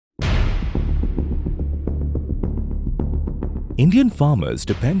Indian farmers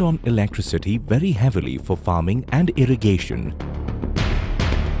depend on electricity very heavily for farming and irrigation.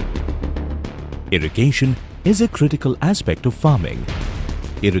 Irrigation is a critical aspect of farming.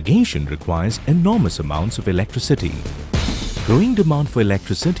 Irrigation requires enormous amounts of electricity. Growing demand for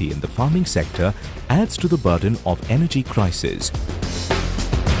electricity in the farming sector adds to the burden of energy crisis.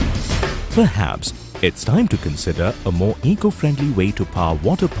 Perhaps it's time to consider a more eco-friendly way to power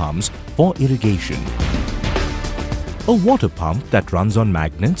water pumps for irrigation. A water pump that runs on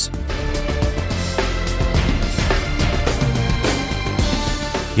magnets.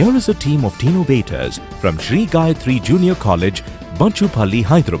 Here is a team of Teenovators from Sri Gayatri Junior College, Bachupalli,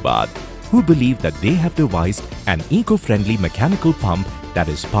 Hyderabad, who believe that they have devised an eco-friendly mechanical pump that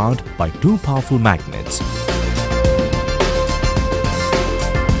is powered by two powerful magnets.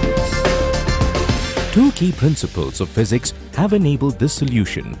 Two key principles of physics have enabled this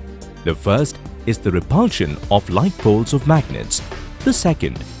solution. The first is the repulsion of like poles of magnets. The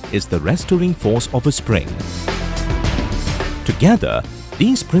second is the restoring force of a spring. Together,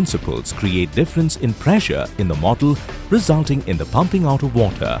 these principles create difference in pressure in the model, resulting in the pumping out of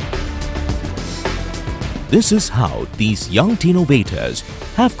water. This is how these young Teenovators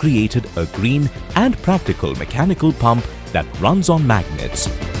have created a green and practical mechanical pump that runs on magnets.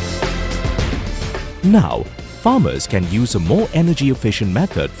 Now, farmers can use a more energy-efficient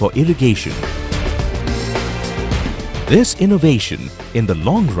method for irrigation. This innovation, in the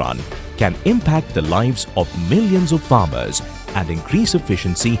long run, can impact the lives of millions of farmers and increase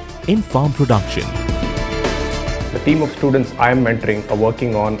efficiency in farm production. The team of students I am mentoring are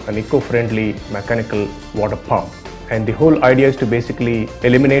working on an eco-friendly mechanical water pump. And the whole idea is to basically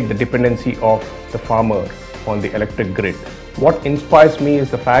eliminate the dependency of the farmer on the electric grid. What inspires me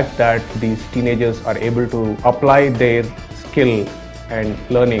is the fact that these teenagers are able to apply their skill and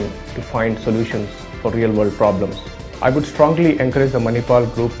learning to find solutions for real-world problems. I would strongly encourage the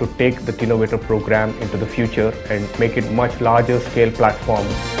Manipal group to take the Teenovator program into the future and make it much larger scale platform.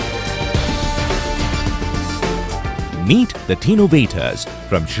 Meet the Teenovators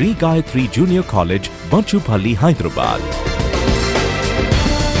from Sri Gayatri Junior College, Bachupalli, Hyderabad.